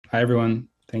Hi, everyone.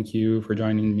 Thank you for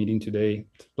joining the meeting today.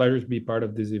 It's a pleasure to be part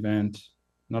of this event,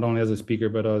 not only as a speaker,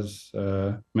 but as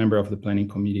a member of the planning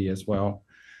committee as well.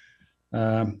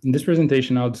 In this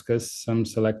presentation, I'll discuss some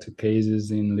selected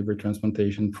cases in liver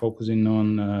transplantation, focusing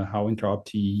on how intra-op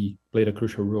played a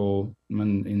crucial role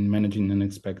in managing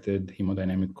unexpected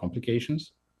hemodynamic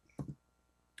complications.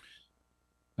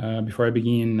 Before I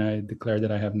begin, I declare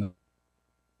that I have no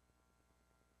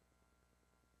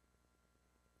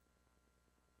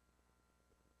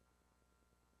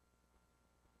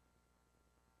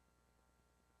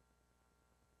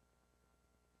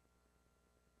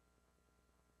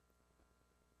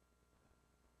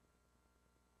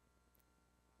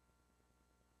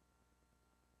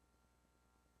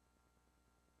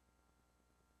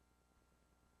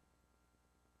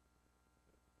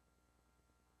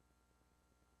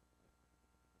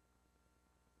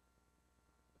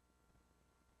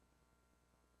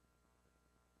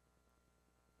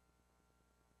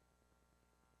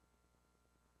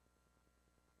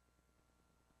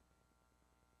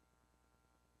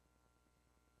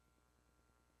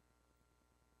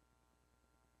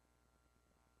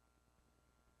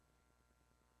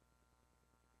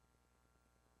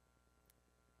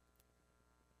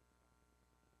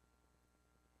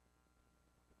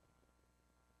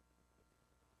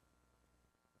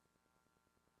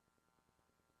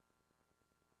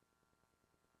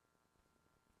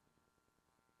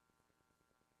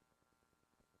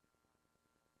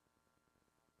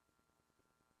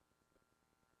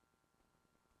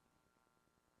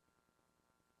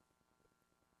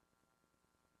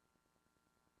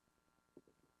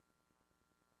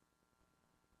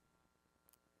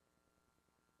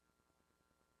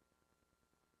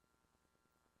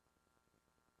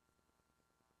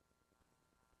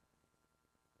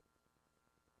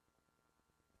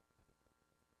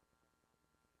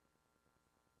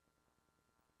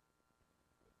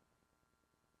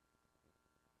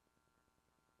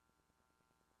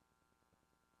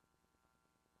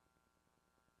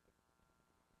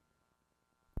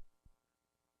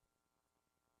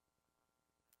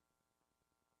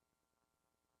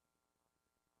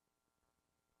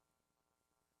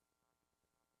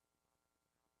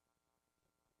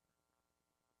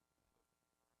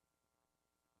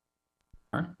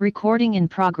Recording in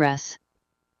progress.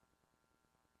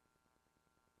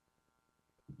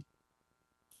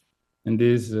 And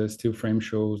this still frame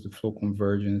shows the flow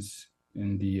convergence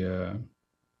in the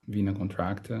vena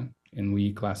contracta, and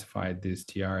we classified this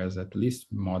TR as at least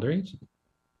moderate.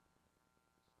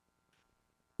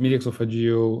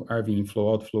 Mid-esophageal RV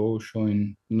inflow outflow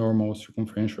showing normal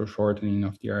circumferential shortening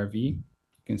of the RV. You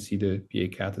can see the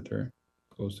PA catheter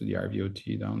close to the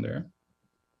RVOT down there.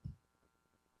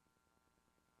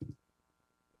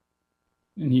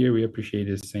 And here we appreciate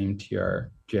the same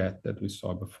TR jet that we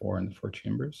saw before in the 4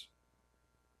 chambers.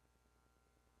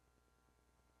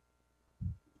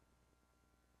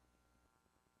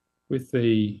 With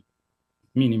a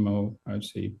minimal, I would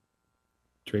say,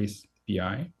 trace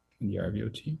PI in the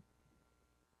RVOT.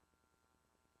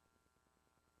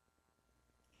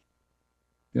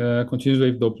 Continuous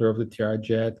wave Doppler of the TR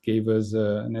jet gave us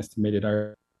an estimated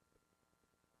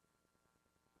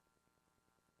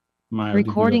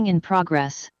Recording in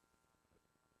progress.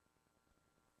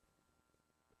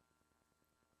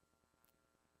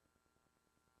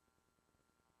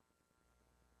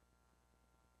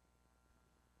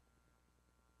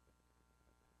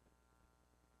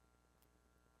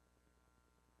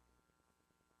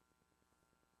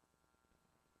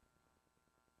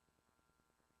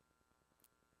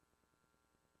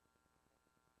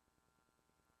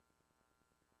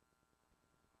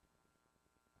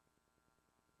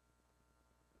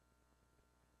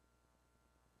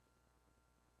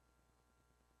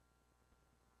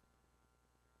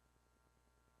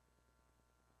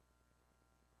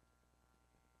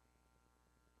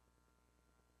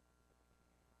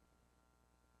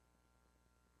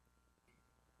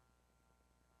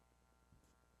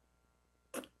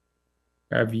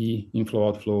 RV inflow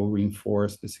outflow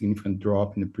reinforced the significant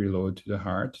drop in the preload to the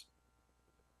heart.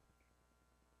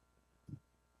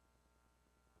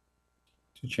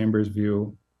 2 chambers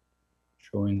view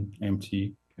showing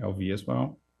empty LV as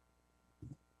well.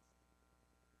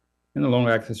 And the long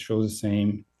axis shows the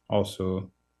same,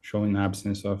 also showing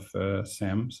absence of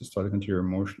SAM, systolic anterior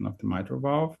motion of the mitral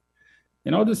valve.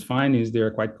 And all these findings, they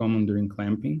are quite common during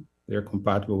clamping. They are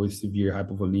compatible with severe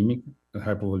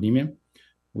hypovolemia,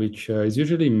 which is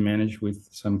usually managed with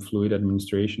some fluid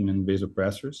administration and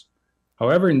vasopressors.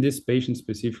 However, in this patient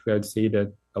specifically, I'd say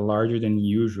that a larger than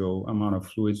usual amount of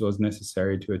fluids was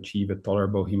necessary to achieve a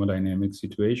tolerable hemodynamic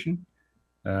situation.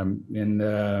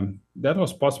 That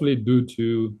was possibly due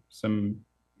to some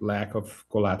lack of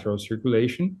collateral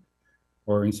circulation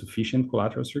or insufficient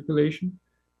collateral circulation.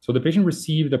 So the patient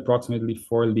received approximately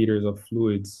 4 liters of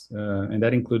fluids, and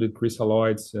that included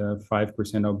crystalloids,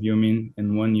 5% albumin,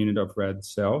 and 1 unit of red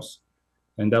cells.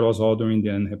 And that was all during the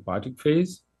unhepatic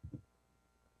phase.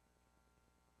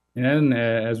 And then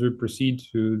as we proceed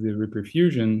to the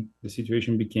reperfusion, the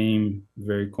situation became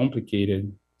very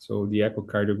complicated. So the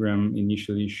echocardiogram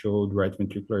initially showed right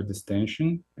ventricular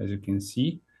distension, as you can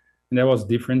see, and that was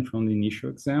different from the initial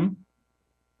exam.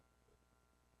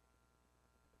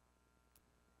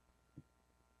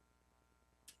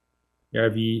 The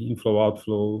RV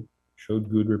inflow-outflow showed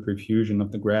good reperfusion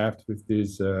of the graft with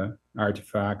these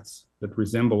artifacts that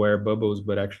resemble air bubbles,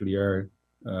 but actually are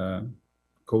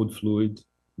cold fluid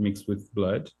mixed with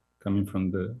blood coming from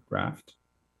the graft.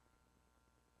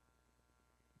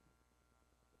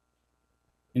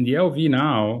 And the LV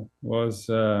now was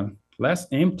less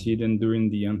empty than during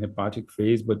the unhepatic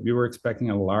phase, but we were expecting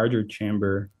a larger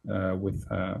chamber with,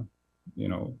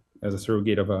 as a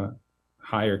surrogate of a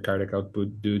higher cardiac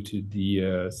output due to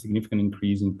the significant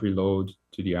increase in preload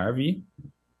to the RV.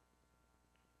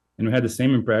 And we had the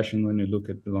same impression when you look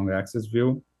at the long axis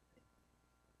view.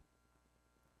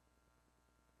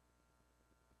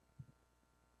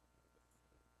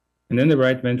 And then the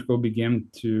right ventricle began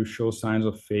to show signs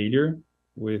of failure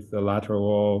with the lateral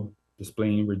wall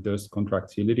displaying reduced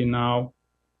contractility now,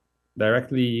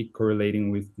 directly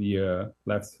correlating with the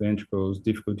left ventricle's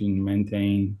difficulty in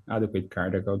maintaining adequate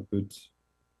cardiac output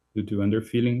due to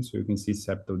underfilling. So you can see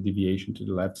septal deviation to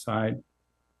the left side.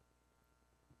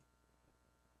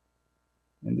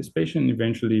 And this patient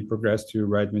eventually progressed to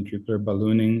right ventricular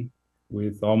ballooning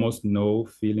with almost no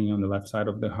feeling on the left side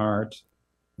of the heart.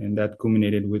 And that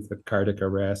culminated with a cardiac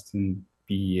arrest in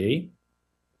PEA.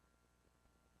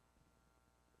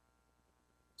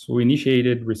 So we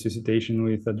initiated resuscitation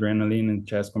with adrenaline and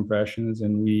chest compressions,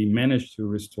 and we managed to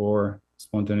restore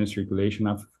spontaneous circulation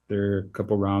after a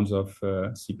couple rounds of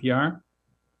CPR.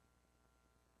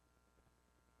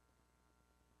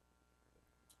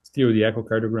 Still, the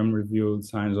echocardiogram revealed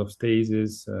signs of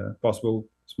stasis, possible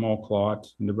small clot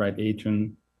in the right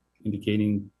atrium,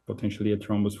 indicating potentially a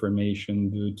thrombus formation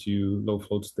due to low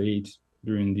float state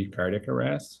during the cardiac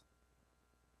arrest.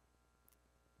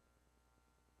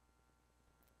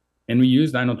 And we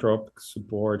used inotropic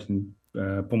support and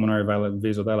pulmonary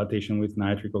vasodilatation with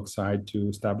nitric oxide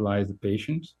to stabilize the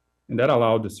patient. And that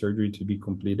allowed the surgery to be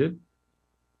completed.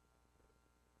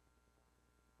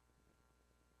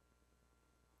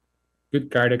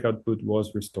 Good cardiac output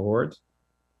was restored.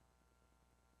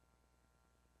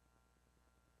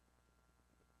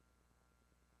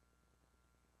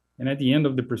 And at the end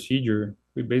of the procedure,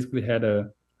 we basically had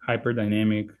a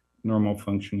hyperdynamic, normal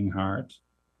functioning heart.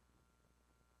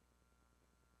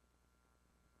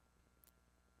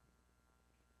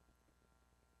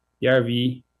 The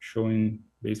RV showing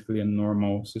basically a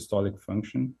normal systolic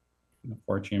function,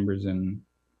 4 chambers and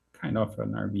kind of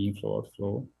an RV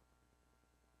inflow-outflow.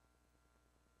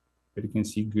 But you can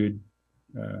see good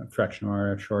fractional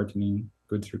area shortening,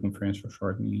 good circumferential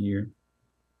shortening here.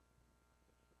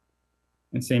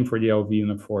 And same for the LV in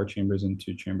a 4 chambers and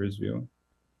 2 chambers view.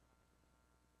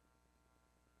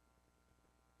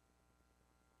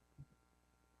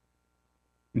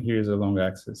 And here's a long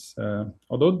axis.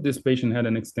 Although this patient had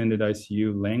an extended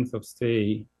ICU length of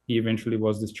stay, he eventually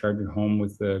was discharged home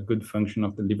with a good function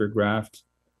of the liver graft,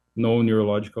 no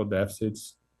neurological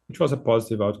deficits, which was a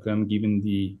positive outcome given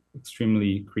the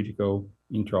extremely critical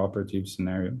intraoperative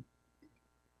scenario.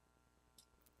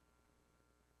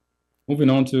 Moving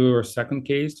on to our second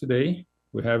case today,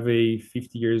 we have a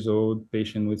 50 years old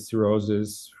patient with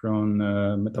cirrhosis from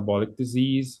metabolic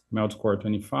disease, MELD score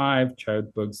 25,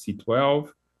 child bug C12.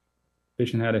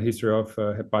 Patient had a history of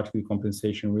hepatic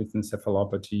decompensation with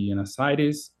encephalopathy and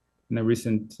ascites, and a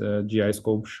recent GI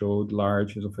scope showed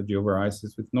large esophageal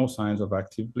varices with no signs of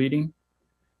active bleeding.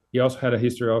 He also had a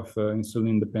history of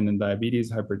insulin-dependent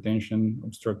diabetes, hypertension,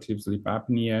 obstructive sleep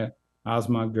apnea,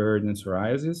 asthma, GERD, and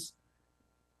psoriasis.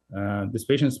 This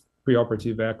patient's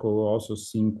preoperative echo also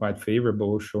seemed quite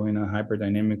favorable, showing a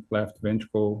hyperdynamic left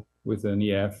ventricle with an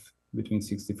EF between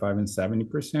 65 and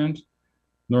 70%,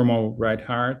 normal right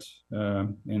heart,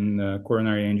 and a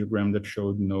coronary angiogram that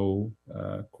showed no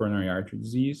coronary artery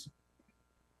disease.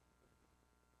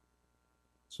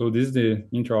 So this is the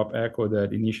intraop echo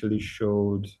that initially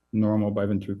showed normal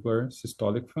biventricular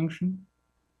systolic function.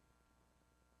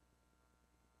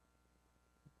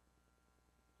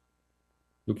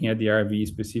 Looking at the RV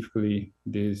specifically,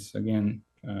 this again,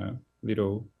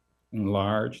 little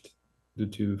enlarged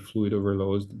due to fluid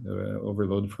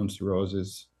overload from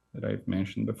cirrhosis that I've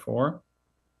mentioned before.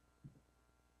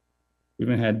 We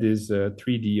even had this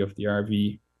 3D of the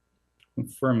RV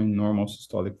confirming normal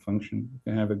systolic function. You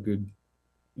can have a good,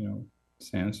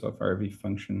 sense of RV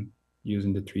function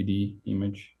using the 3D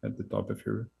image at the top of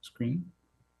your screen.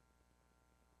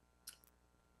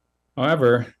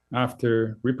 However,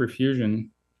 after reperfusion,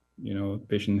 the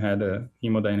patient had a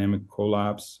hemodynamic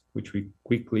collapse, which we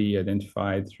quickly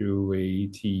identified through a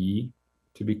TE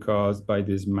to be caused by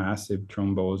this massive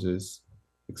thrombosis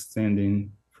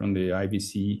extending from the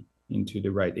IVC into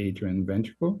the right atrium and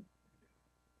ventricle.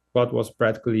 Clot was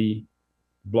practically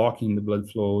blocking the blood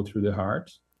flow through the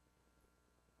heart.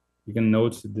 You can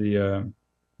note the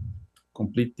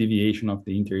complete deviation of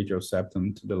the interatrial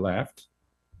septum to the left,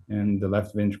 and the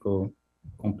left ventricle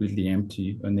completely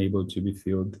empty, unable to be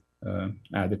filled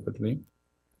adequately.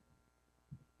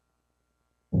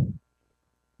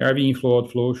 RV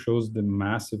inflow-outflow shows the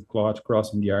massive clot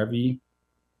crossing the RV.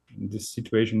 This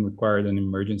situation required an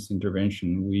emergency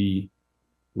intervention. We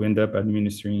end up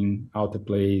administering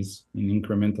alteplase in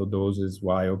incremental doses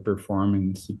while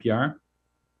performing CPR.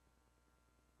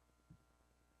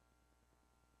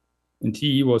 And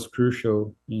TE was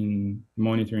crucial in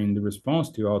monitoring the response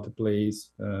to alteplase,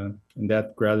 and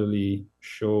that gradually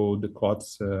showed the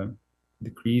clot's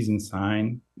decrease in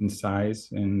size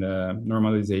and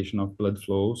normalization of blood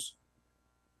flows.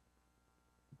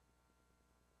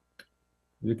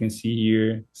 You can see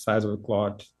here, size of the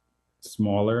clot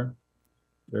smaller.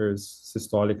 There's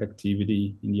systolic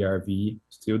activity in the RV,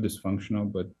 still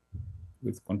dysfunctional, but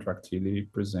with contractility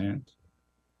present.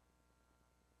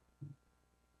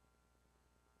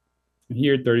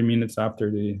 Here, 30 minutes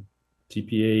after the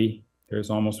TPA, there's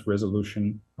almost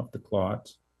resolution of the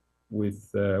clot with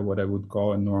what I would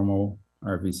call a normal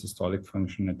RV systolic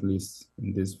function, at least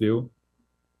in this view.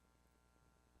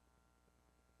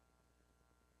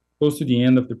 Close to the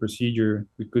end of the procedure,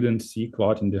 we couldn't see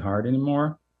clot in the heart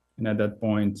anymore. And at that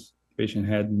point, the patient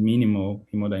had minimal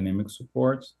hemodynamic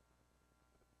support.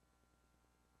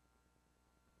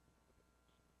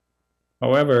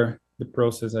 However, the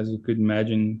process, as you could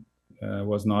imagine,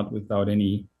 was not without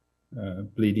any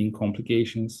bleeding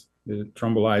complications. The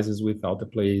thrombolysis with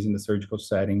alteplase in the surgical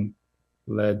setting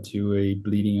led to a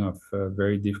bleeding of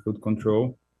very difficult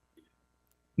control.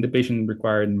 The patient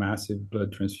required massive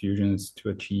blood transfusions to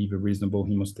achieve a reasonable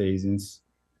hemostasis,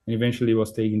 and eventually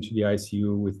was taken to the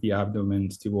ICU with the abdomen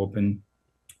still open,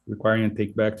 requiring a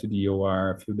take back to the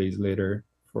OR a few days later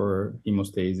for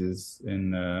hemostasis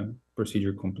and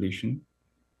procedure completion.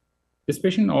 This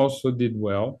patient also did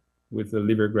well with the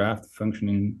liver graft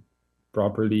functioning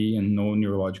properly and no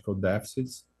neurological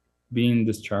deficits, being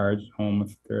discharged home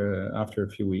after a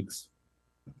few weeks.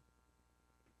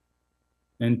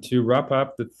 And to wrap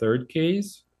up the third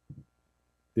case,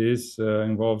 this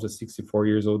involves a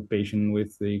 64-year-old patient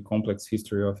with a complex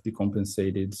history of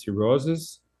decompensated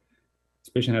cirrhosis. This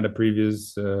patient had a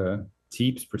previous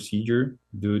TPES procedure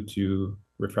due to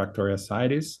refractory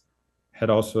ascites, had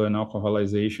also an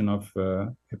alcoholization of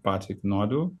hepatic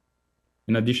nodule.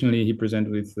 And additionally, he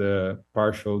presented with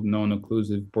partial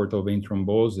non-occlusive portal vein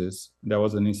thrombosis. That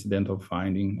was an incidental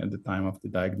finding at the time of the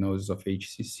diagnosis of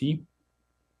HCC.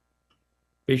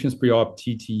 Patient's pre-op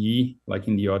TTE, like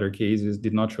in the other cases,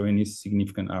 did not show any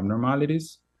significant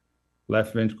abnormalities.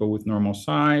 Left ventricle with normal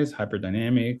size,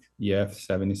 hyperdynamic, EF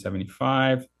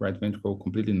 70-75, right ventricle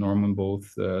completely normal in both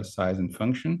size and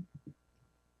function.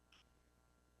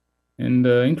 And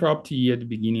the intra-op TE at the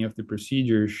beginning of the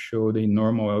procedure showed a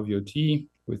normal LVOT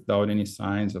without any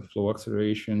signs of flow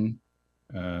acceleration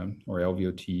or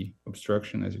LVOT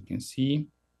obstruction, as you can see.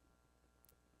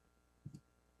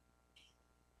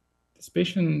 This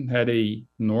patient had a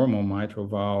normal mitral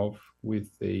valve with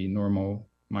a normal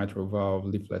mitral valve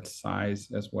leaflet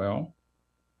size as well.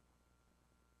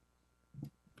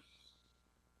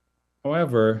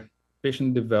 However,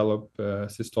 patient developed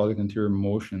systolic anterior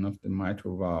motion of the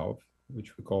mitral valve,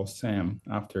 which we call SAM,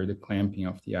 after the clamping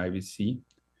of the IVC.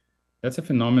 That's a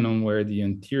phenomenon where the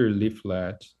anterior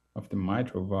leaflet of the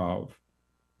mitral valve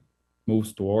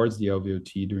moves towards the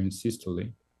LVOT during systole.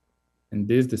 And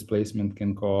this displacement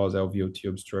can cause LVOT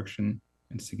obstruction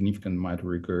and significant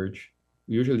mitral regurg.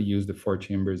 We usually use the 4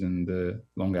 chambers and the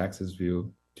long axis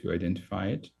view to identify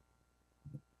it.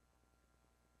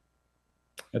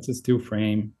 That's a still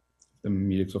frame, the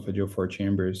mediastinal 4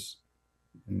 chambers,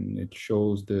 and it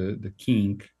shows the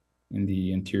kink in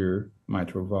the anterior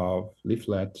mitral valve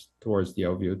leaflet towards the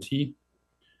LVOT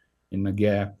in a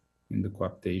gap in the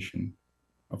coaptation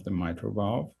of the mitral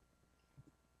valve.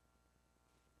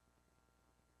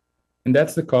 And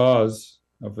that's the cause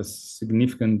of a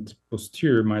significant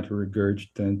posterior mitral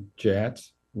regurgitant jet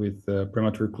with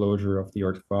premature closure of the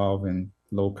aortic valve and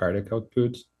low cardiac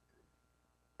output.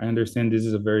 I understand this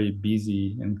is a very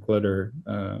busy and cluttered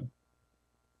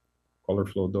color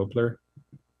flow Doppler.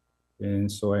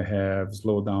 And so I have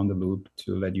slowed down the loop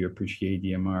to let you appreciate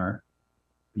the MR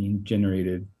being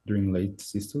generated during late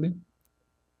systole.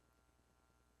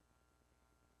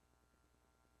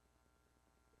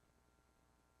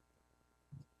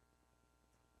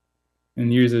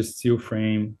 And here's a still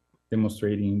frame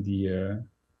demonstrating the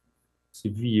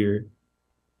severe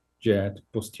jet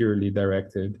posteriorly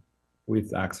directed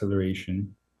with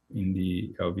acceleration in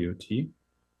the LVOT.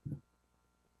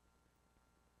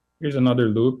 Here's another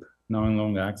loop, now in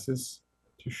long axis,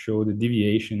 to show the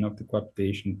deviation of the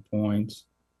coaptation point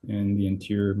in the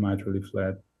anterior mitral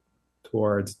leaflet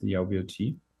towards the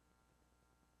LVOT.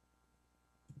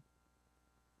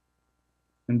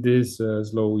 And this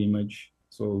slow image,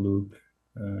 slow loop,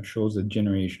 shows the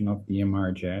generation of the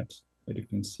MR jet that you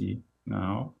can see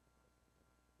now.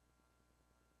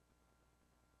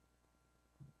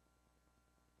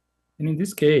 And in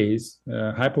this case,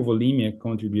 hypovolemia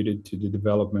contributed to the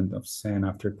development of SAN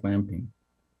after clamping.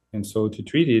 And so to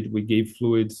treat it, we gave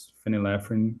fluids,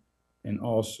 phenylephrine, and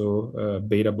also a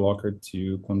beta blocker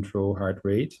to control heart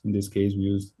rate. In this case, we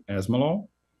used esmolol.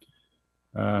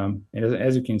 And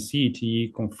as you can see,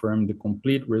 TE confirmed the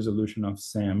complete resolution of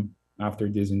SAM after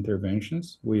these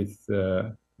interventions, with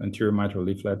anterior mitral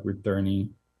leaflet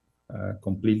returning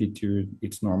completely to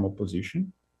its normal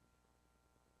position.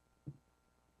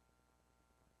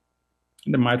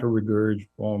 The mitral regurg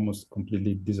almost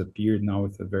completely disappeared now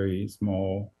with a very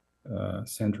small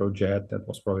central jet that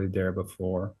was probably there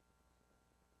before,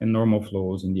 and normal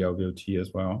flows in the LVOT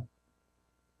as well.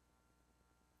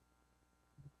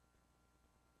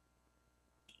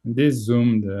 And this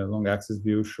zoomed long axis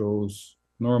view shows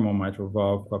normal mitral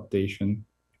valve coaptation,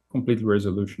 complete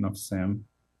resolution of SAM,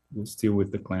 still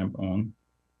with the clamp on.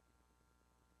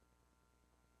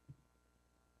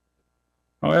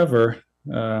 However,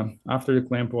 after the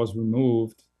clamp was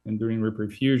removed and during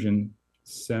reperfusion,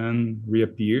 SAM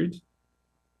reappeared,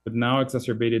 but now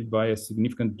exacerbated by a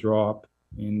significant drop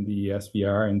in the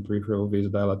SVR and peripheral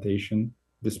vasodilatation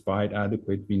despite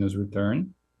adequate venous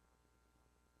return.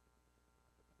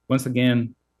 Once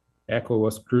again, echo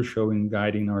was crucial in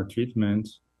guiding our treatment,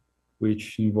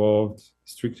 which involved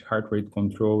strict heart rate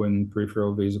control and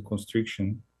peripheral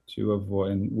vasoconstriction to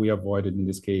avoid, and we avoided in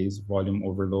this case volume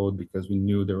overload because we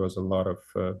knew there was a lot of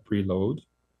preload.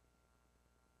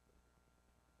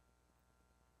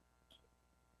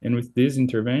 And with these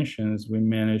interventions, we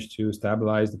managed to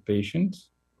stabilize the patient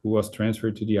who was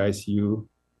transferred to the ICU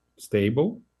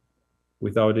stable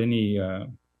without any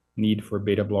need for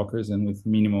beta blockers and with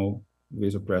minimal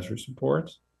vasopressor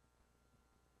support.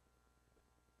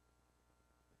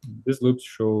 This loop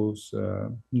shows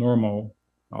normal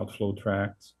outflow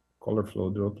tract, color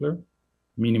flow Doppler,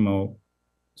 minimal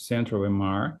central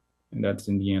MR, and that's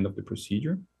in the end of the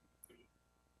procedure.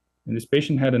 And this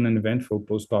patient had an uneventful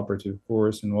postoperative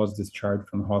course and was discharged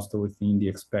from hospital within the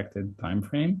expected time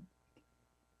frame.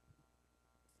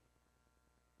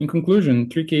 In conclusion,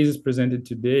 3 cases presented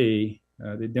today,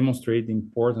 they demonstrate the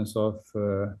importance of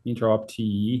intra-op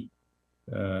TE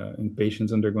in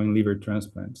patients undergoing liver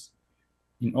transplants.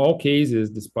 In all cases,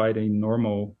 despite a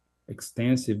normal,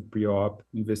 extensive pre-op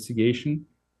investigation,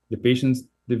 the patients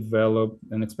developed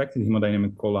unexpected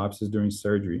hemodynamic collapses during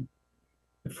surgery.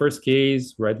 The first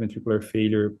case, right ventricular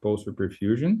failure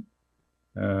post-reperfusion.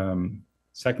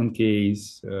 Second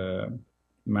case,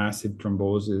 massive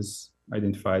thrombosis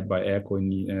identified by echo,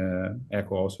 and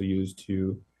echo also used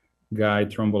to guide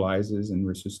thrombolysis and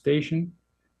resuscitation.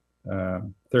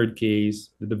 Third case,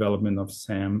 the development of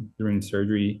SAM during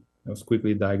surgery was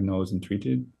quickly diagnosed and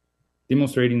treated,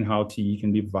 demonstrating how TE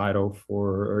can be vital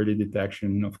for early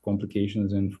detection of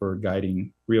complications and for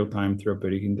guiding real-time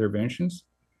therapeutic interventions.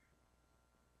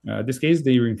 This case,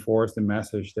 they reinforce the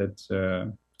message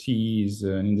that TE is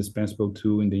an indispensable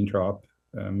tool in the intra-op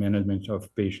management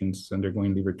of patients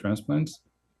undergoing liver transplants.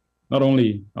 Not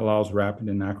only allows rapid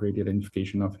and accurate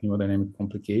identification of hemodynamic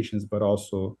complications, but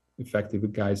also effectively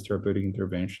guides therapeutic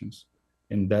interventions.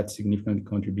 And that significantly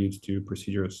contributes to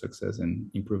procedural success and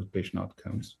improved patient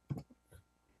outcomes.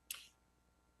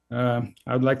 I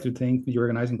would like to thank the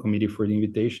organizing committee for the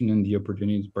invitation and the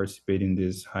opportunity to participate in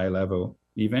this high-level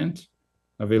event,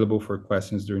 available for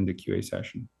questions during the QA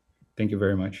session. Thank you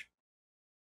very much.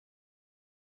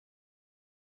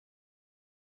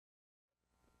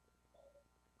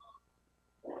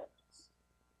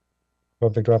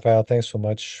 Perfect, Rafael. Thanks so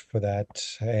much for that.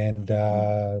 And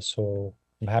so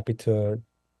I'm happy to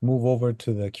move over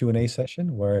to the Q&A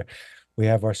session where we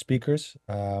have our speakers.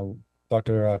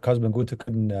 Dr. Cosmin Gutta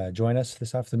couldn't join us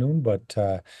this afternoon, but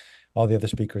all the other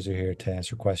speakers are here to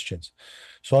answer questions.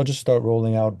 So I'll just start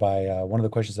rolling out by one of the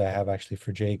questions I have actually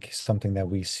for Jake, something that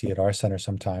we see at our center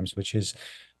sometimes, which is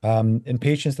in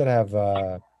patients that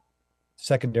have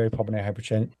secondary pulmonary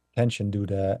hypertension due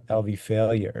to LV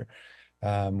failure,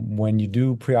 when you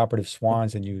do preoperative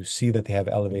swans and you see that they have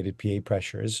elevated PA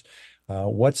pressures,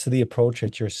 what's the approach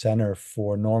at your center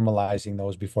for normalizing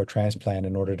those before transplant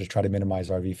in order to try to minimize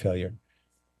RV failure?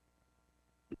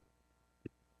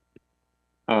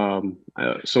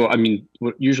 So, I mean,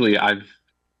 what usually I've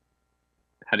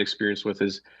had experience with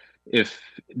is if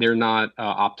they're not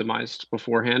optimized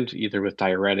beforehand, either with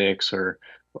diuretics or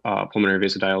pulmonary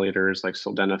vasodilators like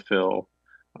sildenafil,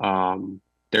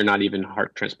 they're not even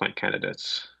heart transplant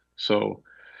candidates. So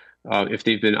if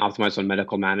they've been optimized on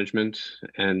medical management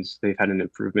and they've had an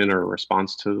improvement or a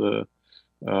response to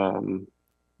the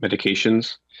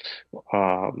medications,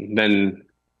 then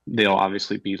they'll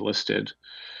obviously be listed.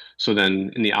 So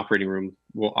then in the operating room,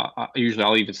 usually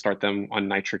I'll even start them on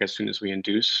nitric as soon as we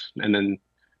induce. And then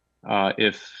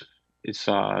if it's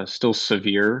still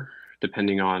severe,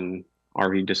 depending on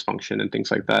RV dysfunction and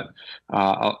things like that,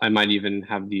 I might even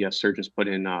have the surgeons put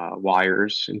in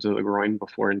wires into the groin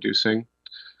before inducing.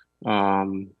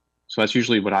 So that's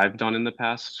usually what I've done in the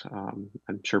past.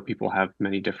 I'm sure people have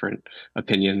many different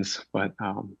opinions, but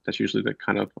that's usually the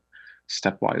kind of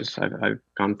stepwise I've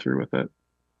gone through with it.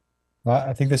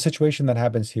 I think the situation that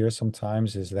happens here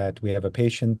sometimes is that we have a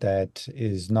patient that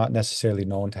is not necessarily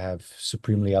known to have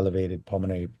supremely elevated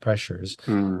pulmonary pressures,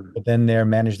 but then they're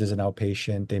managed as an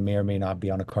outpatient. They may or may not be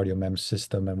on a cardiomem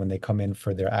system. And when they come in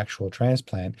for their actual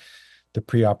transplant, the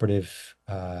preoperative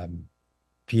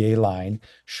PA line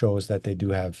shows that they do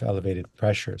have elevated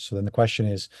pressure. So then the question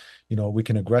is, we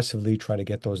can aggressively try to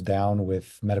get those down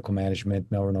with medical management,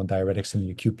 milrinone diuretics in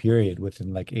the acute period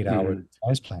within like 8 hours of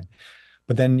transplant.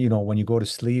 But then, when you go to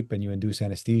sleep and you induce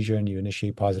anesthesia and you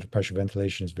initiate positive pressure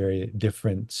ventilation, is very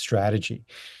different strategy.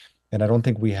 And I don't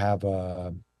think we have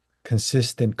a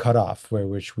consistent cutoff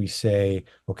which we say,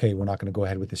 okay, we're not going to go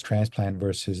ahead with this transplant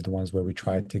versus the ones where we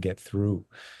try to get through.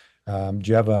 Do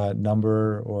you have a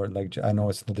number, or like, I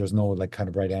know there's no like kind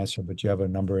of right answer, but do you have a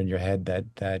number in your head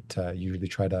that you usually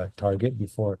try to target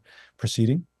before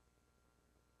proceeding?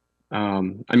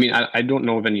 I mean, I don't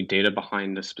know of any data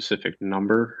behind the specific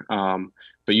number,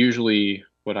 but usually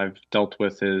what I've dealt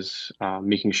with is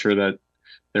making sure that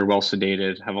they're well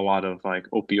sedated, have a lot of like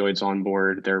opioids on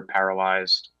board, they're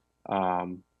paralyzed,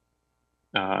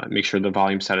 make sure the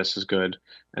volume status is good,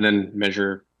 and then make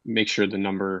sure the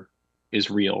number is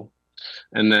real.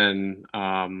 And then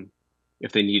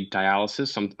if they need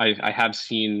dialysis, I have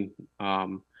seen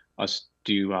us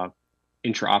do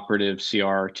intraoperative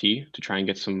CRRT to try and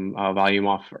get some volume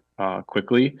off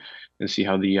quickly and see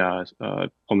how the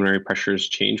pulmonary pressures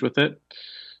change with it.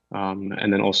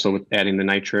 And then also with adding the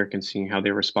nitric and seeing how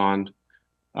they respond.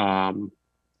 And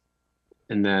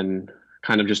then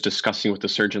kind of just discussing with the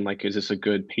surgeon, like, is this a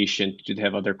good patient? Do they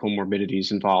have other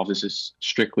comorbidities involved? Is this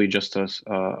strictly just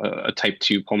a type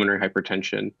 2 pulmonary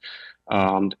hypertension?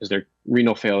 Is there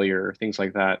renal failure, things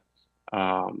like that?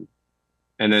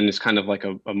 And then it's kind of like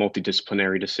a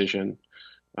multidisciplinary decision.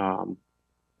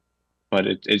 But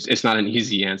it's not an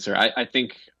easy answer. I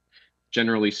think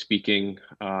generally speaking,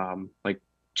 like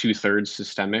 2/3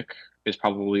 systemic is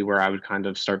probably where I would kind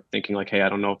of start thinking like, hey, I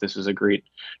don't know if this is a great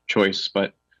choice,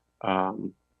 but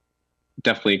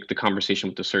definitely the conversation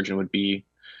with the surgeon would be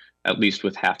at least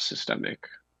with half systemic.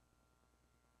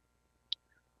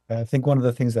 I think one of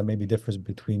the things that maybe differs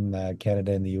between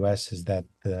Canada and the US is that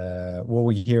what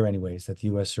we hear anyways, that the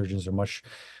US surgeons are much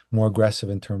more aggressive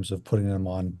in terms of putting them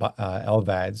on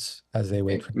LVADs as they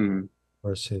wait for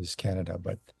versus Canada,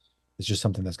 but it's just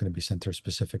something that's going to be center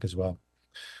specific as well.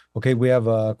 Okay, we have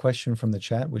a question from the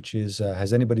chat, which is,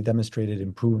 has anybody demonstrated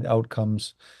improved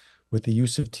outcomes with the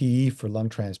use of TE for lung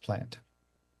transplant?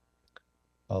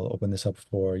 I'll open this up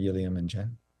for Yilliam and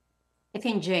Jen. I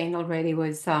think Jane already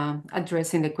was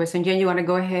addressing the question. Jane, you want to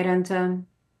go ahead and?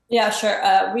 Yeah, sure.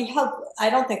 I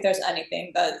don't think there's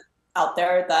anything out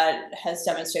there that has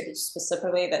demonstrated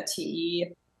specifically that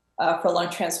TE for lung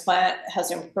transplant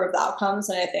has improved outcomes.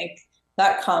 And I think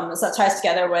that ties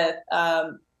together with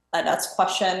Annette's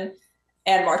question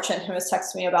and Marchand, who was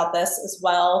texting me about this as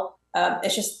well.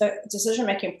 It's just the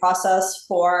decision-making process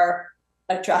for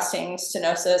addressing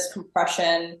stenosis,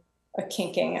 compression, a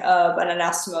kinking of an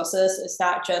anastomosis is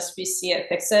not just we see it,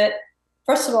 fix it.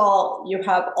 First of all, you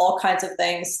have all kinds of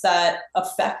things that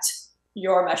affect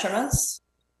your measurements.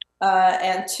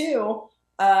 And two,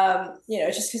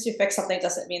 just because you fix something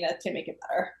doesn't mean that it can make it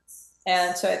better.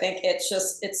 And so I think it's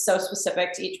so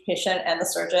specific to each patient and the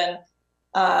surgeon.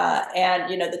 And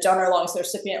the donor lungs, the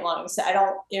recipient lungs. I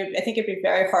think it'd be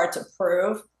very hard to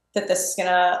prove that this is going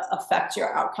to affect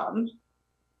your outcome.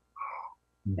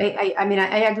 I mean,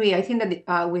 I agree. I think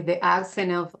that with the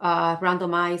absence of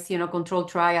randomized, controlled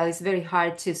trial, it's very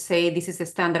hard to say this is the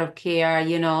standard of care.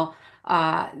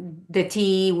 The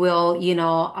TE will,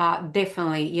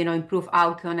 definitely, improve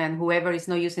outcome, and whoever is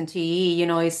not using TE,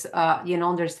 is,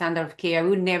 under standard of care.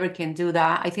 We never can do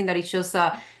that. I think that it's just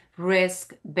a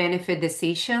risk-benefit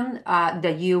decision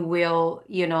that you will,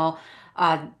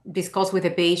 discuss with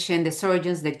the patient, the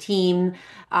surgeons, the team.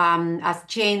 As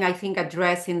Jane, I think,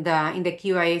 addressed in the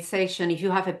Q&A section, if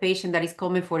you have a patient that is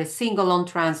coming for a single lung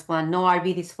transplant, no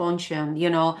RV dysfunction,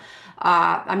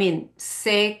 I mean,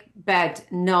 sick, but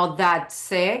not that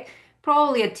sick,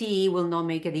 probably a TE will not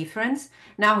make a difference.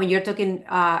 Now, when you're talking,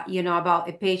 about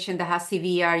a patient that has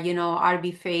severe,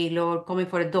 RV failure, coming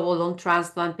for a double lung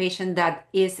transplant, patient that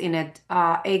is in an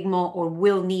ECMO or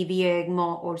will need the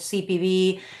ECMO or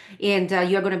CPV, and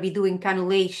you're going to be doing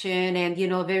cannulation and,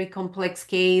 very complex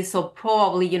case. So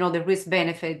probably, the risk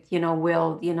benefit,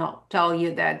 will, tell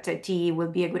you that TE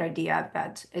will be a good idea,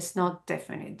 but it's not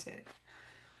definitive.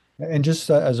 And just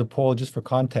as a poll, just for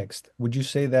context, would you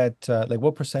say that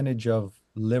what percentage of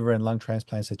liver and lung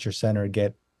transplants at your center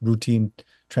get routine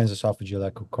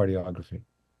transesophageal echocardiography?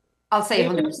 I'll say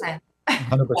 100%.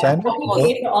 100%?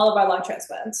 We all of our lung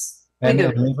transplants. And We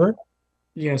do. liver?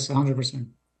 Yes, 100%.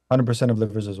 100% of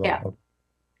livers as well. Yeah. Okay.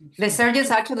 The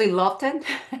surgeons actually loved it.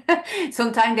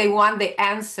 Sometimes they want the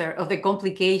answer of the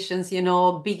complications,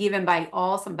 be given by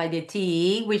us and by the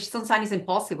TE, which sometimes is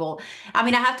impossible. I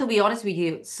mean, I have to be honest with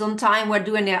you. Sometimes we're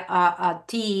doing a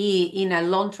TE in a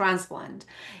lung transplant,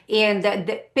 and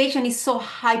the patient is so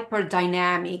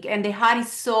hyperdynamic, and the heart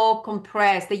is so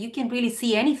compressed that you can't really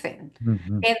see anything,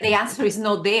 and the answer is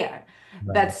not there.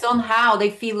 But somehow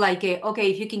they feel like, okay,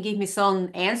 if you can give me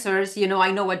some answers, I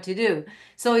know what to do.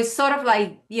 So it's sort of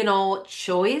like,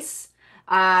 choice.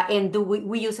 And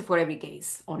we use it for every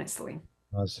case, honestly.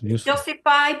 That's useful.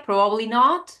 Justified? Probably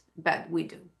not, but we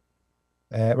do.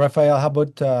 Raphael, how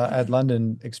about at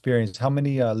London experience? How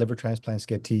many liver transplants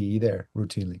get TE there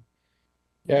routinely?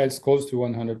 Yeah, it's close to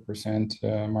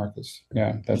 100%, Marcus.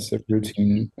 Yeah, that's a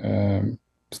routine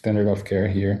standard of care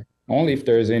here. Only if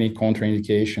there is any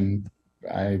contraindication.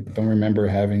 I don't remember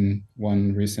having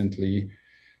one recently,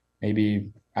 maybe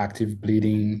active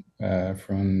bleeding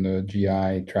from the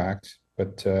GI tract.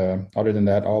 But other than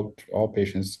that, all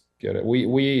patients get it.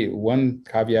 One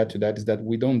caveat to that is that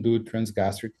we don't do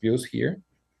transgastric views here.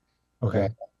 Okay.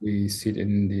 We sit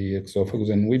in the esophagus,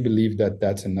 and we believe that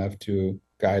that's enough to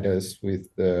guide us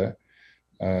with the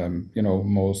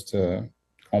most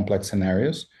complex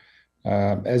scenarios.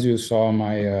 As you saw in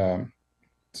my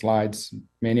slides,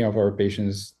 many of our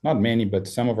patients, not many, but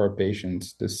some of our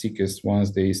patients, the sickest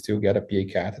ones, they still get a PA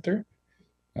catheter,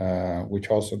 which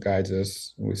also guides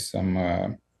us with some,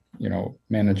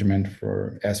 management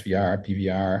for SVR,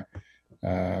 PVR.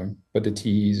 But the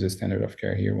TE is a standard of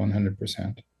care here,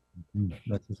 100%.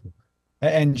 That's useful.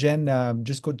 And Jen,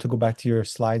 just to go back to your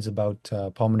slides about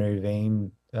pulmonary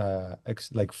vein,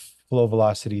 like flow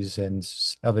velocities and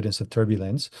evidence of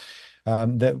turbulence.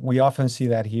 That we often see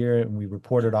that here, and we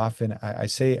report it often. I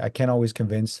say I can't always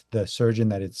convince the surgeon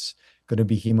that it's going to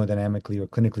be hemodynamically or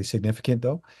clinically significant,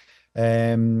 though.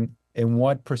 And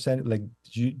what percent,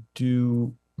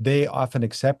 do they often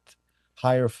accept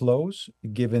higher flows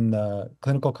given the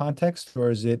clinical context,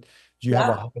 or do you have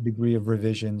a high degree of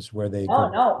revisions where they?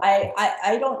 No, I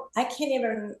can't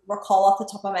even recall off the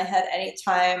top of my head any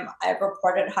time I've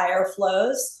reported higher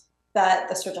flows that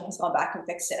the surgeon has gone back and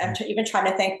fixed it. I'm even trying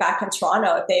to think back in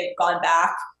Toronto if they've gone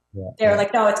back. They're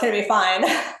like, no, it's going to be fine.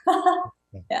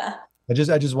 Yeah. I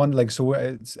just wonder, so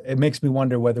it makes me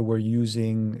wonder whether we're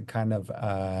using kind of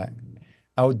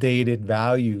outdated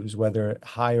values, whether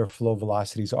higher flow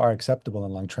velocities are acceptable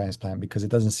in lung transplant, because it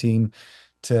doesn't seem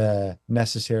to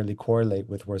necessarily correlate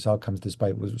with worse outcomes,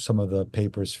 despite what some of the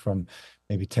papers from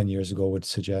maybe 10 years ago would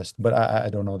suggest. But I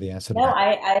don't know the answer to that.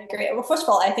 I agree. Well, first of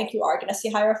all, I think you are going to see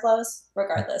higher flows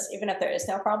regardless, even if there is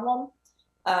no problem.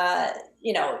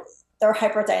 They're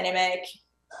hyperdynamic.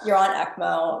 You're on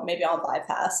ECMO, maybe on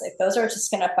bypass. Like, those are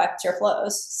just going to affect your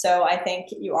flows. So I think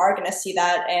you are going to see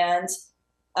that. And,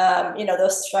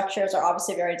 those structures are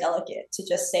obviously very delicate to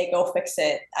just say, go fix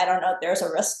it. I don't know. There's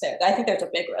a risk there. I think there's a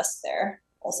big risk there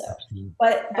also.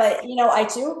 But I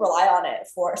do rely on it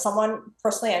for someone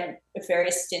personally. I'm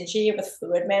very stingy with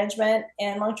fluid management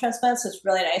in lung transplants. So it's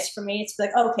really nice for me to be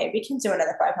like, oh, okay, we can do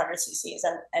another 500 cc's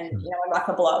and I'm not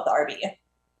going to blow out the RV.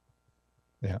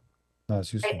 No,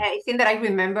 it's useful. I think that I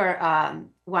remember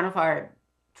one of our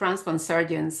transplant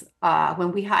surgeons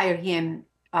when we hired him,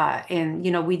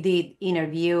 and we did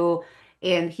interview,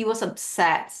 and he was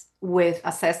upset with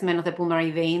assessment of the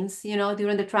pulmonary veins,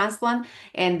 during the transplant.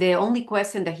 And the only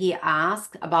question that he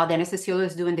asked about the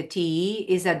anesthesiologist doing the TE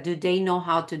is that do they know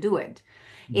how to do it?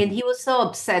 And he was so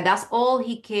upset. That's all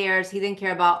he cares. He didn't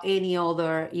care about any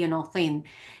other, thing.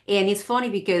 And it's funny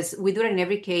because we do it in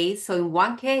every case. So in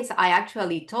one case, I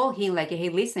actually told him like, hey,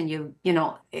 listen,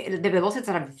 the velocities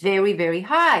are very, very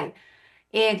high.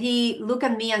 And he looked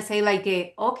at me and say like,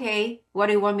 okay, what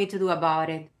do you want me to do about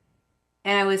it?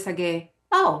 And I was like,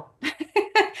 oh,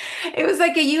 it was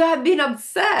like, you have been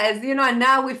obsessed, and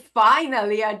now we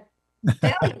finally are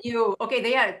telling you, okay,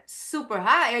 they are super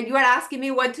high, and you are asking me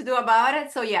what to do about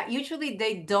it. So yeah, usually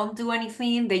they don't do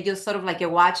anything. They just sort of like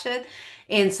watch it.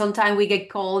 And sometimes we get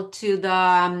called to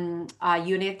the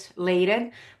unit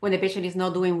later when the patient is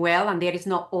not doing well, and there is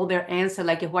no other answer,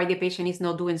 like why the patient is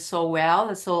not doing so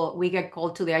well. So we get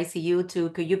called to the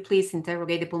ICU could you please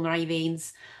interrogate the pulmonary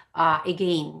veins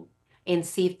again and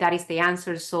see if that is the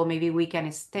answer. So maybe we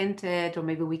can stent it, or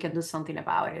maybe we can do something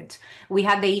about it. We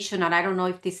had the issue, and I don't know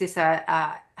if this is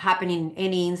happening in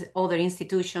any other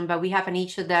institution, but we have an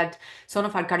issue that some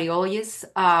of our cardiologists,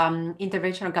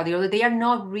 interventional cardiologists, they are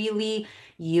not really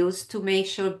used to make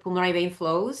sure pulmonary vein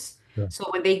flows. Sure. So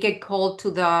when they get called to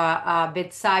the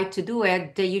bedside to do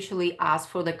it, they usually ask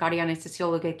for the cardiac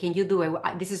anesthesiologist, can you do it?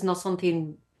 This is not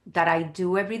something that I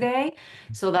do every day.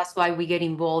 So that's why we get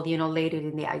involved, later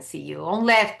in the ICU,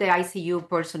 unless the ICU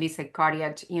person is a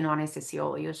cardiac,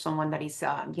 anesthesiologist, or someone that is,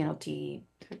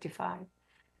 T55.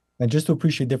 And just to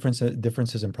appreciate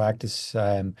differences in practice,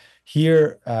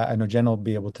 here, I know Jen will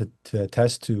be able to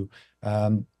attest to,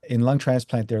 in lung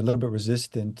transplant, they're a little bit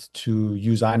resistant to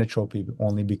use inotropy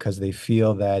only because they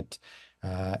feel that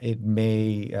it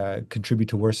may contribute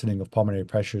to worsening of pulmonary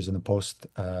pressures in the post,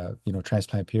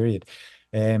 transplant period.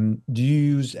 Do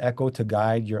you use echo to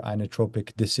guide your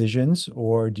inotropic decisions,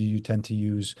 or do you tend to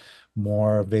use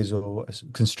more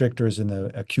vasoconstrictors in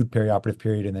the acute perioperative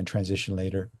period and then transition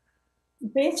later?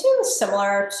 We do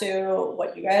similar to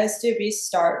what you guys do. We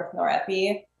start with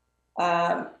norepi,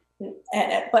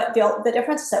 but the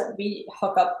difference is that we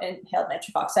hook up inhaled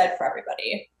nitric oxide for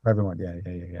everybody. For everyone, yeah.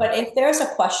 But if there's a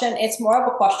question, it's more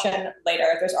of a question later.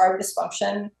 If there's RV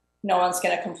dysfunction, no one's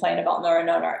going to complain about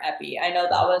norepi. I know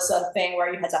that was a thing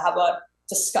where you had to have a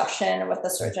discussion with the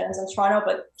surgeons in Toronto,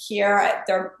 but here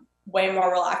they're way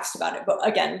more relaxed about it. But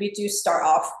again, we do start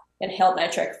off inhaled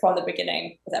nitric from the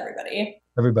beginning with everybody.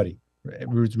 Everybody.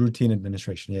 Routine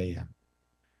administration. Yeah.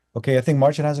 Okay, I think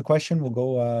Marcin has a question. We'll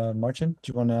go, Marcin,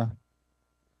 do you want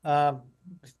to?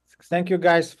 Thank you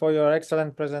guys for your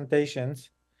excellent presentations.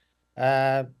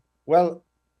 Well,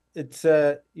 it's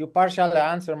you partially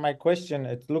answer my question.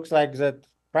 It looks like that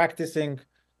practicing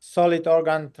solid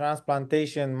organ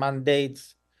transplantation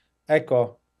mandates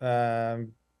echo.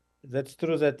 That's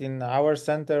true that in our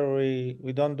center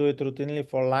we don't do it routinely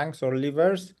for lungs or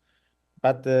livers,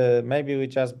 but maybe we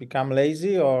just become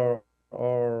lazy, or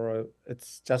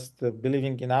it's just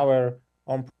believing in our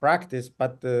own practice.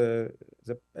 But the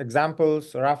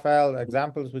examples, Raffael,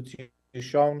 examples which you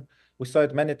shown, we saw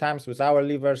it many times with our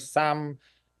livers. Some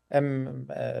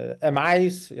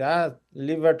MIs,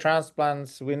 liver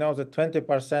transplants. We know that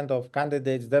 20% of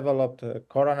candidates developed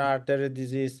coronary artery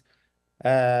disease,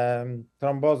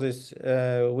 thrombosis.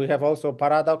 We have also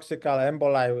paradoxical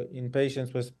emboli in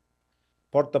patients with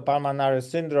portopulmonary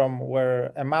syndrome,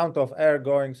 where amount of air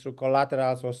going through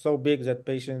collaterals was so big that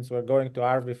patients were going to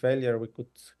RV failure. We could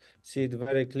see it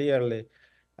very clearly.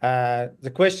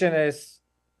 The question is,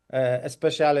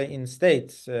 especially in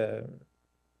States,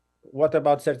 what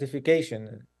about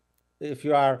certification? If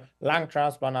you are lung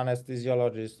transplant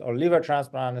anesthesiologist or liver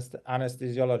transplant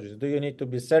anesthesiologist, do you need to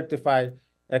be certified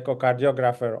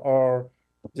echocardiographer, or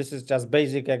this is just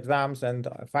basic exams and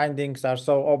findings are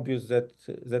so obvious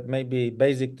that maybe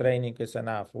basic training is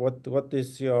enough? What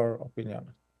is your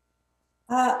opinion?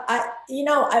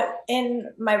 In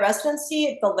my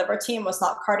residency, the liver team was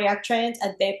not cardiac trained,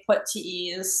 and they put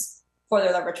TEs for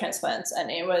their liver transplants,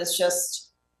 and it was just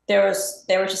they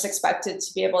were just expected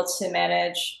to be able to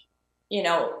manage.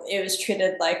 It was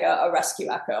treated like a rescue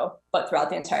echo, but throughout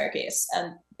the entire case,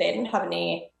 and they didn't have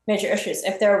any major issues.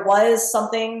 If there was some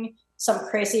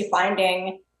crazy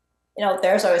finding,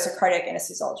 there's always a cardiac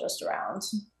anesthesiologist around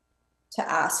to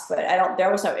ask, but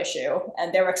there was no issue,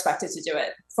 and they were expected to do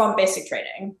it from basic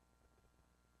training.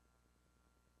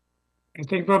 I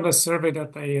think from the survey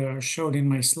that I showed in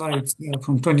my slides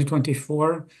from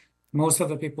 2024, most of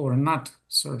the people were not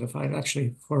certified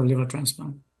actually for liver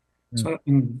transplant. So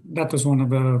that was one of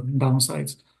the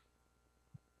downsides.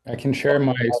 I can share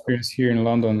my experience here in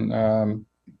London.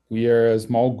 We are a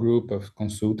small group of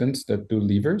consultants that do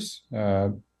livers.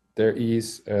 There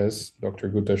is, as Dr.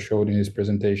 Gutta showed in his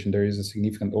presentation, there is a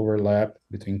significant overlap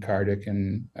between cardiac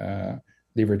and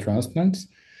liver transplants.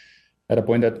 At a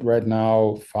point that right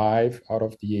now, 5 out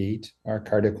of the 8 are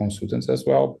cardiac consultants as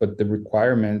well, but the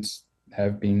requirements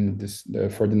have been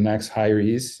for the next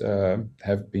hires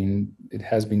it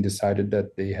has been decided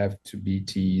that they have to be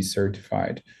TE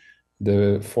certified.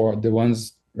 For the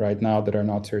ones right now that are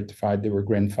not certified, they were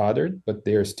grandfathered, but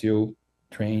they are still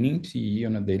training TE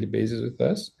on a daily basis with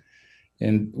us.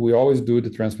 And we always do the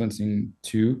transplants in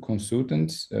 2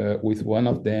 consultants, with one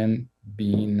of them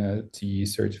being a TE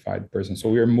certified person. So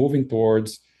we are moving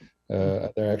towards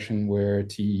a direction where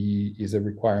TE is a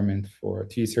requirement for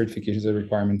TE certification is a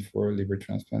requirement for liver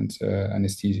transplant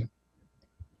anesthesia.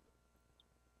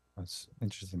 That's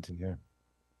interesting to hear.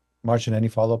 Marcin, any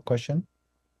follow-up question?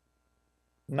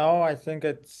 No, I think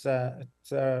it's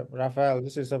Rafael,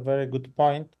 this is a very good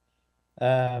point.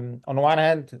 On one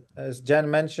hand, as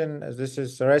Jen mentioned, this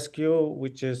is a rescue,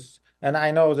 which is, and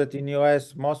I know that in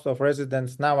US, most of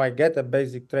residents now I get a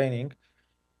basic training,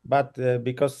 but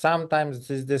because sometimes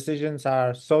these decisions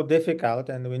are so difficult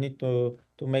and we need to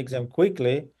make them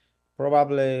quickly,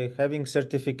 probably having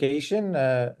certification,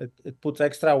 it puts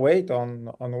extra weight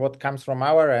on what comes from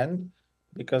our end,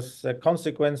 because the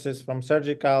consequences from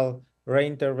surgical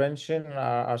reintervention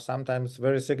are sometimes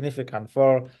very significant.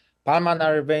 For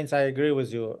pulmonary veins, I agree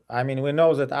with you. I mean, we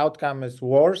know that outcome is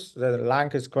worse, the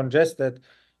lung is congested,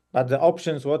 but the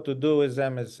options what to do with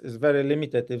them is very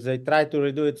limited. If they try to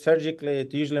redo it surgically,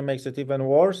 it usually makes it even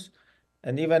worse.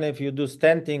 And even if you do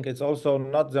stenting, it's also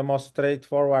not the most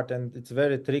straightforward and it's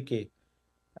very tricky.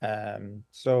 But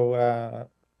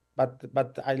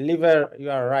liver,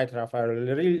 you are right, Rafael.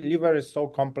 Liver is so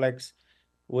complex.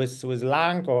 With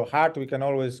lung or heart, we can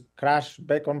always crash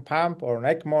back on pump or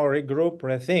ECMO, regroup,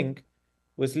 rethink.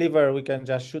 With liver, we can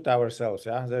just shoot ourselves.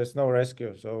 Yeah, there's no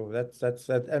rescue. So that's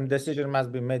that, and decision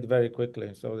must be made very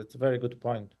quickly. So it's a very good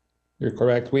point. You're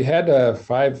correct. We had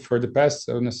 5 for the past,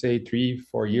 I want to say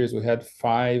 3-4 years. We had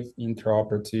 5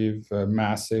 intraoperative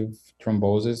massive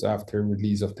thromboses after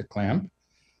release of the clamp.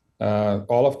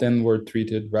 All of them were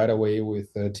treated right away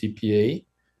with TPA.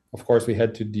 Of course, we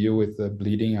had to deal with the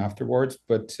bleeding afterwards,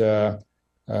 but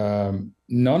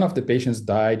none of the patients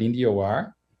died in the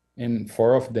OR, and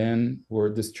 4 of them were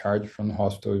discharged from the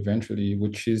hospital eventually,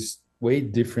 which is way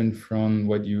different from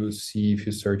what you see if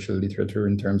you search the literature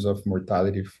in terms of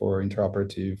mortality for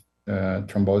intraoperative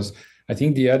thrombosis. I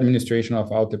think the administration of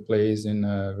alteplase in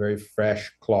a very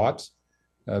fresh clot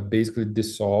basically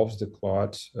dissolves the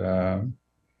clot and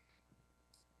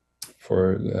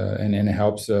it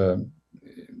helps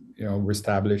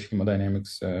reestablish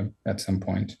hemodynamics at some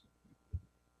point.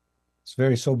 It's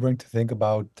very sobering to think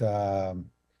about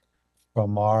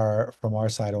from our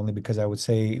side, only because I would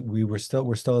say we're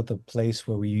still at the place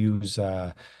where we use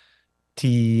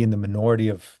TE in the minority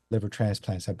of liver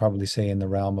transplants. I'd probably say in the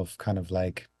realm of kind of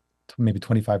like maybe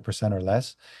 25% or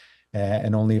less.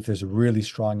 And only if there's a really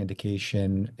strong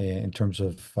indication in terms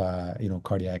of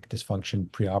cardiac dysfunction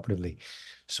preoperatively.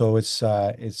 So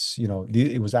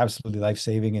it was absolutely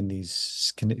life-saving in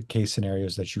these case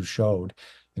scenarios that you showed,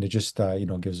 and it just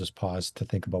gives us pause to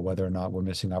think about whether or not we're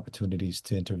missing opportunities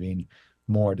to intervene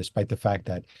more, despite the fact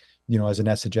that as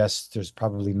Annette suggests, there's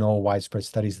probably no widespread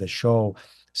studies that show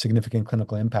significant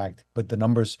clinical impact, but the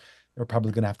numbers are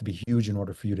probably going to have to be huge in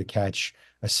order for you to catch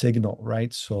a signal,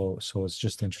 right? So it's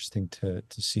just interesting to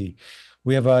see.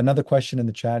 We have another question in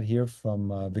the chat here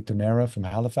from Victor Nera from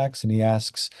Halifax, and he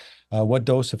asks, what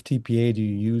dose of TPA do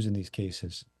you use in these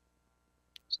cases?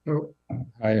 So,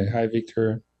 Hi,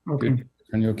 Victor. okay.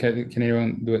 Can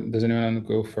anyone do it? Does anyone want to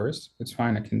go first? It's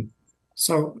fine. I can.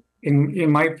 So in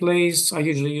my place, I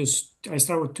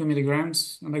start with 2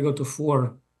 milligrams and I go to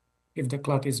 4 if the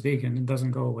clot is big and it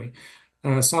doesn't go away.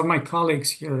 Some of my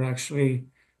colleagues here actually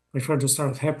prefer to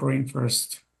start with heparin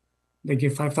first. They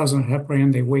give 5,000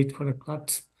 heparin, they wait for the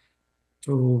clot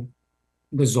to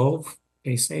dissolve,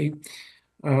 they say.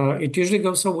 It usually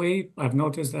goes away. I've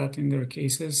noticed that in their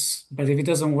cases, but if it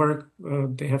doesn't work,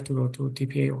 they have to go to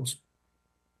TPA also.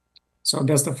 So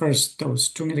that's the first dose,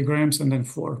 2 milligrams and then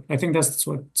 4. I think that's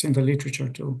what's in the literature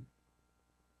too,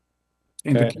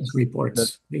 in the case reports,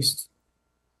 at least.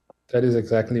 That is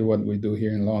exactly what we do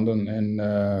here in London. And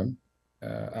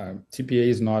TPA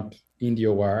is not in the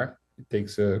OR. It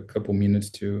takes a couple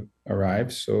minutes to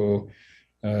arrive. So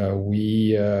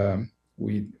we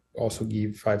also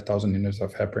give 5,000 units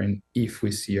of heparin if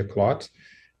we see a clot.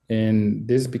 And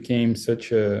this became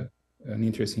such a an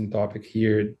interesting topic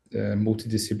here,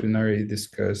 multidisciplinary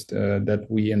discussed, that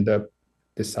we end up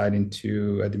deciding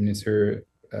to administer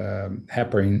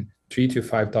heparin 3,000 to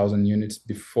 5,000 units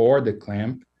before the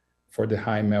clamp for the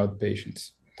high melt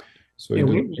patients. So Yeah,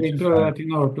 we we do that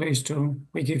in our place too.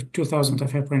 We give 2,000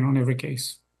 of heparin on every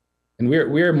case. And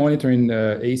we're monitoring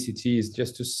the ACTs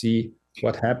just to see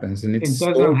what happens, and it's It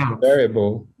so doesn't help.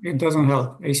 variable. It doesn't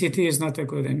help. ACT is not a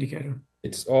good indicator.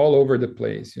 It's all over the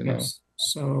place, you know. Yes.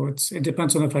 So it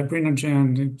depends on the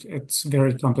fibrinogen. It's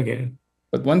very complicated.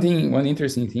 But one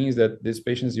interesting thing is that these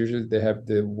patients usually they have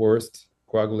the worst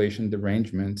coagulation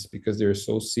derangements because they're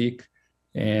so sick.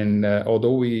 And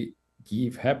although we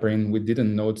give heparin, we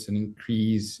didn't notice an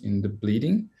increase in the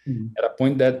bleeding at a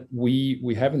point that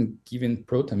we haven't given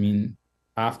protamine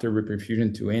after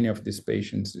reperfusion to any of these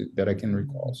patients that I can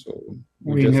recall. So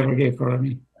we never gave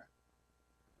protamine.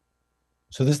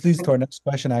 So this leads to our next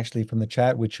question, actually, from the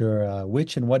chat, which are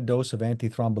which and what dose of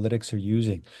antithrombolytics are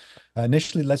using?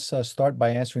 Initially, let's start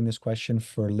by answering this question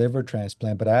for liver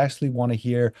transplant, but I actually want to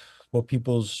hear what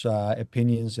people's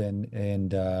opinions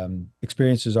and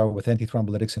experiences are with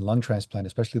antithrombolytics and lung transplant,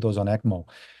 especially those on ECMO.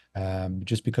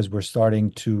 Just because we're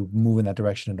starting to move in that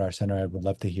direction at our center, I would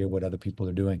love to hear what other people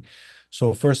are doing.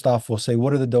 So first off, we'll say,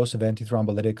 what are the dose of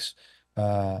antithrombolytics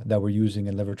that we're using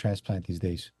in liver transplant these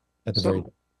days at the very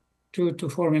 2 to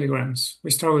 4 milligrams.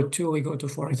 We start with 2, we go to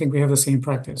 4. I think we have the same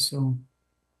practice. So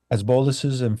as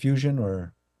boluses, infusion,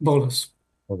 or bolus?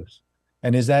 Bolus.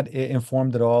 And is that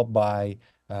informed at all by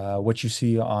what you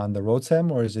see on the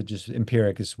ROTSEM, or is it just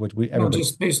empiric? Is what No,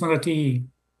 just based on the TE.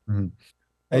 And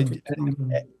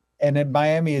in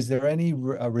Miami, is there any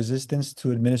resistance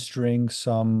to administering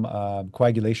some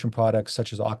coagulation products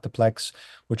such as Octaplex,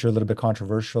 which are a little bit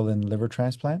controversial in liver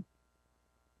transplant?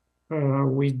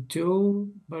 We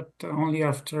do, but only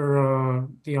after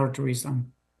the artery is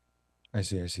done. I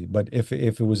see, I see. But if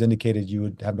it was indicated, you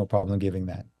would have no problem giving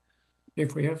that.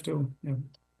 If we have to, yeah.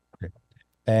 Okay.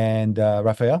 And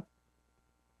Raffael?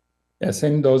 Yeah,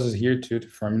 same doses here, 2 to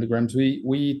 4 milligrams.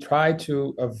 We try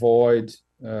to avoid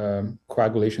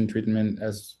coagulation treatment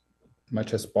as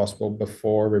much as possible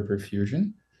before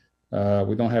reperfusion.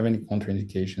 We don't have any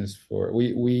contraindications for.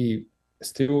 We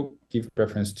still give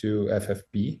preference to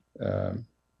FFP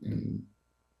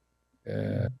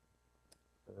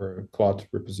for clot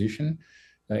reposition,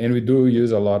 and we do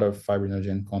use a lot of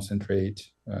fibrinogen concentrate.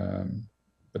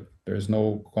 But there's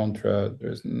no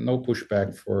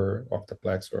pushback for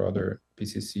Octaplex or other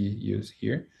PCC use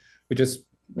here. We just,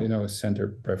 center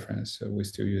preference. So we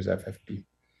still use FFP.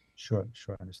 Sure,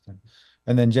 I understand.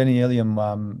 And then Jenny Ilium,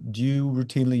 do you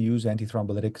routinely use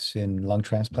antithrombolytics in lung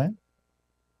transplant?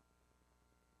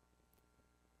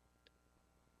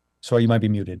 Sorry, you might be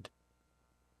muted.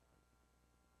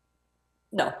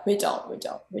 No, we don't. We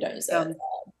don't use that.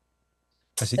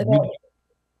 I see.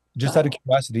 Just out of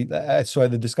curiosity, so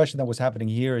the discussion that was happening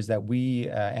here is that we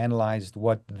analyzed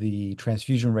what the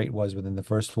transfusion rate was within the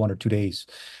first 1 or 2 days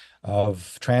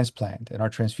of transplant. And our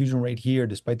transfusion rate here,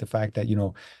 despite the fact that,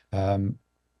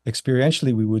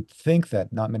 experientially, we would think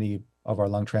that not many of our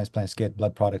lung transplants get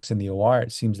blood products in the OR.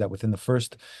 It seems that within the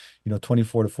first,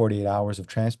 24 to 48 hours of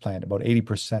transplant, about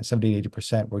 80%, 70 to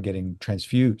 80% were getting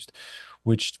transfused,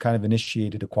 which kind of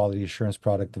initiated a quality assurance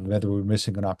product of whether we were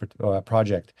missing an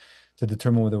project to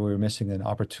determine whether we were missing an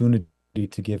opportunity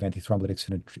to give antithrombolytics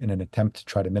in an attempt to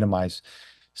try to minimize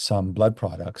some blood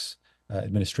products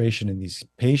administration in these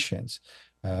patients.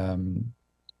 Do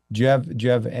you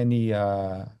have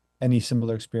any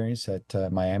similar experience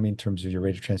at Miami in terms of your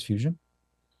rate of transfusion?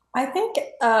 I think,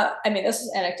 this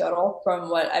is anecdotal from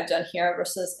what I've done here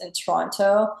versus in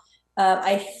Toronto.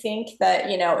 I think that,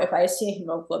 if I see a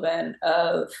hemoglobin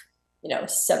of,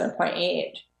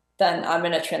 7.8, then I'm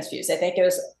going to transfuse. I think it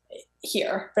was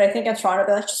here, but I think in Toronto,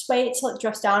 they're like, just wait till it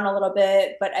drifts down a little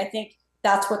bit. But I think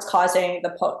that's what's causing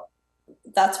that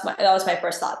was my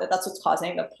first thought, that's what's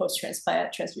causing the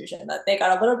post-transplant transfusion, that they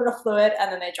got a little bit of fluid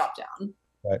and then they drop down.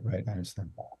 Right, I understand.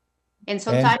 And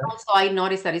sometimes also I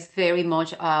notice that it's very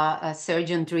much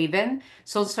surgeon driven.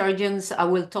 Some surgeons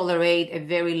will tolerate a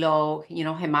very low,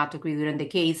 hematocrit during the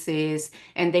cases,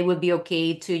 and they will be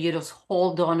okay to just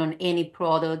hold on any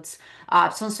products.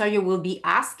 Some surgeon will be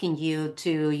asking you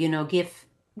to, give,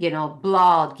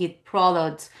 blood, give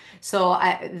products. So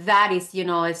that is,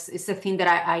 it's a thing that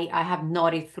I have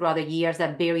noticed throughout the years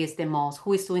that varies the most.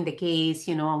 Who is doing the case,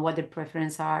 and what their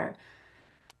preferences are.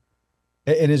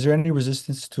 And is there any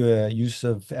resistance to use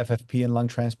of FFP in lung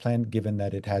transplant, given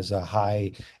that it has a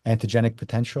high antigenic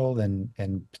potential and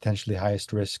potentially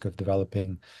highest risk of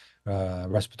developing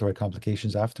respiratory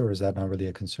complications after, or is that not really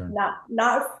a concern?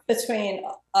 Not between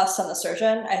us and the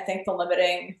surgeon. I think the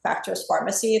limiting factor is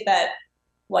pharmacy, that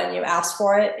when you ask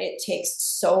for it, it takes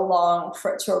so long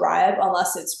for it to arrive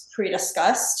unless it's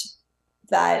pre-discussed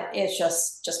that it's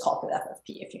just call for the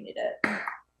FFP if you need it.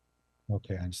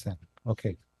 Okay, I understand.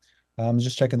 Okay. I'm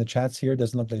just checking the chats here.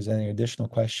 Doesn't look like there's any additional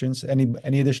questions.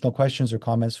 Any additional questions or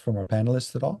comments from our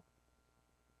panelists at all?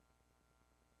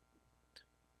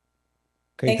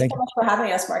 Okay, Thanks so much for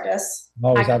having us, Marcus.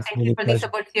 Always Thank absolutely you for this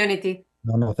pleasure. opportunity.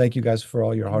 No, thank you guys for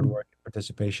all your hard work and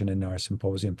participation in our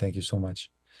symposium. Thank you so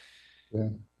much. Yeah.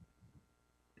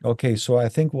 Okay, so I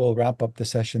think we'll wrap up the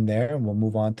session there and we'll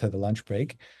move on to the lunch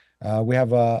break. We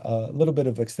have a little bit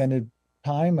of extended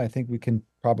time. I think we can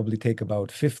probably take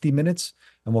about 50 minutes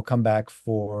and we'll come back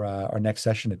for our next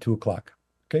session at 2 o'clock.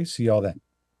 Okay, see you all then.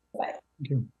 Bye. Thank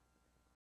you.